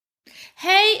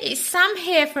Hey, it's Sam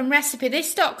here from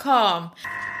RecipeThis.com.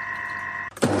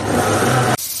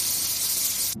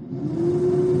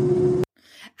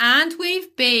 And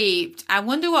we've beeped. I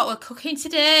wonder what we're cooking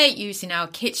today using our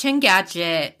kitchen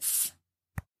gadgets.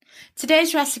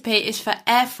 Today's recipe is for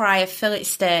air fryer fillet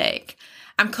steak.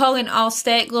 I'm calling all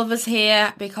steak lovers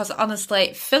here because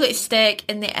honestly, fillet steak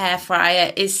in the air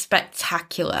fryer is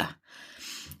spectacular.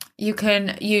 You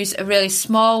can use a really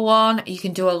small one, you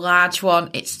can do a large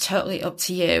one, it's totally up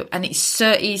to you, and it's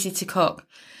so easy to cook.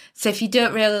 So if you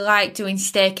don't really like doing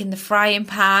steak in the frying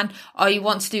pan, or you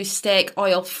want to do steak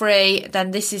oil free, then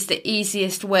this is the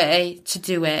easiest way to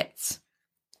do it.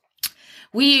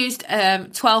 We used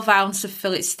 12 ounce of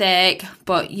fillet steak,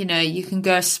 but you can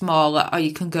go smaller or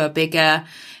you can go bigger.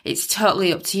 It's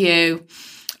totally up to you.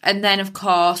 And then, of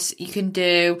course, you can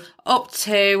do up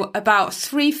to about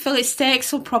 3 fillet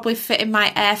steaks will probably fit in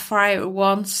my air fryer at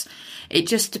once. It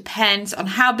just depends on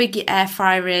how big your air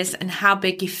fryer is and how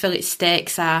big your fillet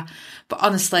steaks are. But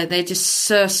honestly, they're just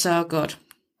so good.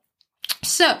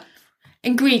 So,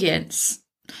 ingredients.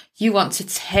 You want to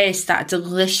taste that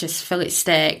delicious fillet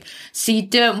steak. So you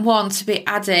don't want to be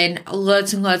adding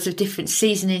loads and loads of different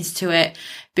seasonings to it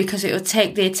because it will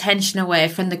take the attention away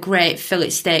from the great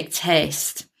fillet steak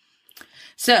taste.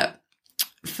 So,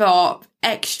 for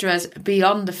extras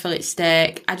beyond the fillet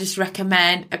steak, I just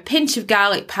recommend a pinch of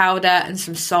garlic powder and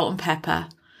some salt and pepper.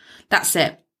 That's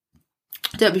it.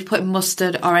 Don't be putting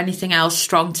mustard or anything else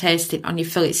strong tasting on your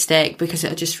fillet steak because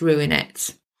it'll just ruin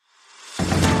it.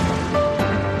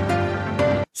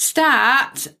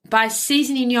 Start by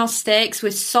seasoning your steaks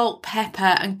with salt, pepper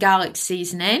and garlic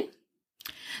seasoning.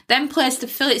 Then place the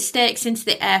fillet steaks into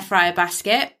the air fryer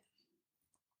basket.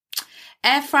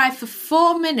 Air fry for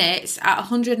 4 minutes at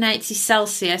 180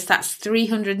 Celsius, that's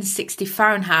 360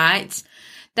 Fahrenheit.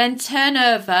 Then turn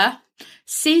over,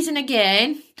 season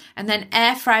again, and then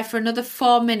air fry for another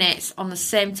 4 minutes on the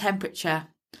same temperature.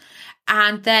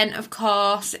 And then, of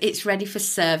course, it's ready for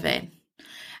serving.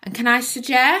 And can I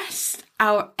suggest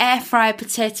our air fry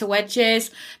potato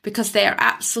wedges because they are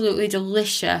absolutely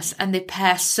delicious and they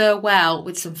pair so well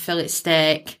with some fillet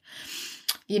steak.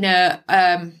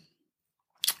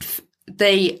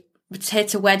 The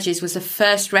potato wedges was the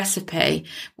first recipe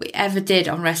we ever did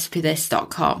on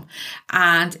RecipeThis.com,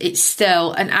 and it's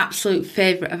still an absolute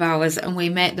favourite of ours, and we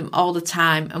make them all the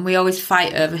time, and we always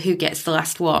fight over who gets the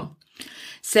last one.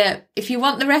 So if you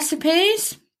want the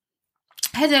recipes,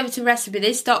 head over to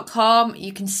RecipeThis.com.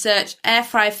 You can search air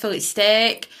fry fillet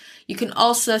steak. You can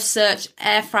also search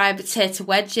air fry potato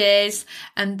wedges,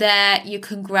 and there you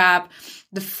can grab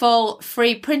the full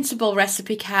free printable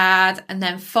recipe card and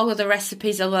then follow the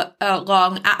recipes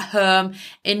along at home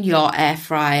in your air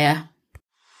fryer.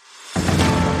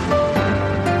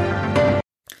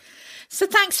 So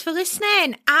thanks for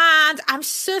listening, and I'm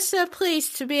so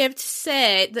pleased to be able to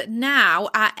say that now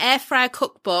our air fryer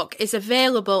cookbook is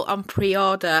available on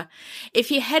pre-order. If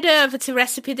you head over to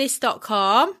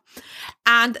RecipeThis.com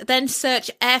and then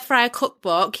search air fryer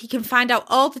cookbook, you can find out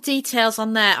all the details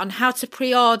on there on how to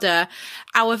pre-order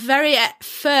our very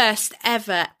first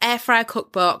ever air fryer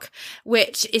cookbook,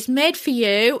 which is made for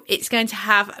you. It's going to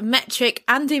have metric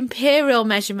and imperial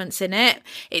measurements in it.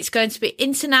 It's going to be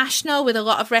international with a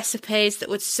lot of recipes that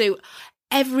would suit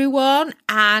everyone,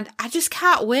 and I just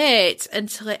can't wait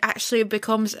until it actually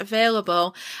becomes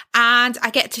available and I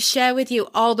get to share with you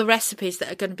all the recipes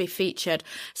that are going to be featured.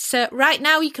 So right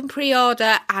now you can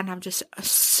pre-order and I'm just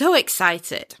so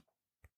excited.